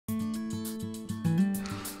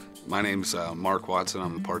My name's Mark Watson.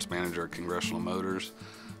 I'm the parts manager at Congressional Motors.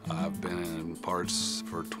 I've been in parts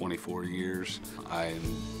for 24 years. I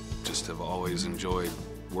just have always enjoyed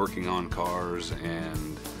working on cars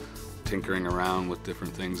and tinkering around with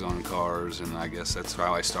different things on cars, and I guess that's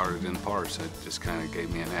how I started in parts. It just kind of gave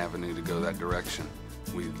me an avenue to go that direction.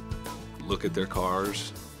 We look at their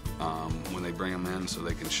cars when they bring them in so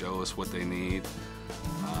they can show us what they need.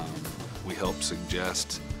 We help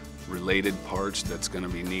suggest related parts that's going to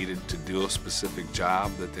be needed to do a specific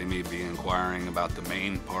job that they may be inquiring about the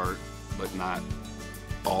main part, but not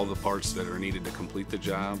all the parts that are needed to complete the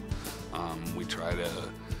job. We try to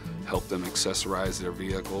help them accessorize their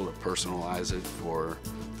vehicle, to personalize it for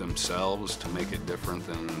themselves, to make it different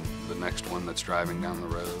than the next one that's driving down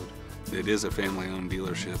the road. It is a family-owned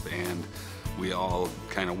dealership, and we all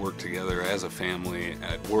kind of work together as a family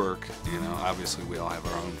at work. You know, obviously we all have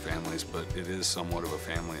our own families, but it is somewhat of a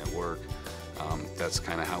family at work. That's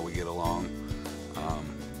kind of how we get along.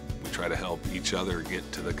 We try to help each other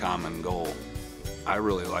get to the common goal. I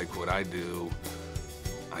really like what I do,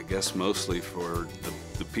 I guess mostly for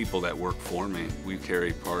the people that work for me. We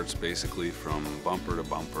carry parts basically from bumper to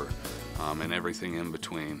bumper. And everything in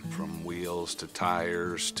between, from wheels to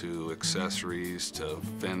tires to accessories to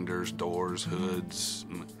fenders, doors, hoods,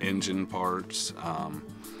 engine parts,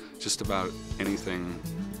 just about anything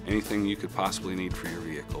you could possibly need for your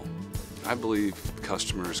vehicle. I believe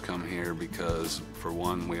customers come here because, for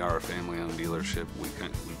one, we are a family-owned dealership. We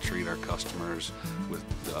treat our customers with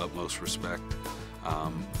the utmost respect.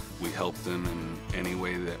 We help them in any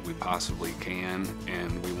way that we possibly can,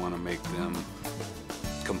 and we want to make them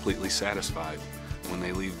completely satisfied when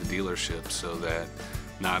they leave the dealership, so that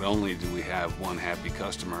not only do we have one happy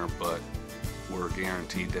customer, but we're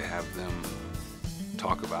guaranteed to have them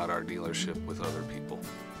talk about our dealership with other people.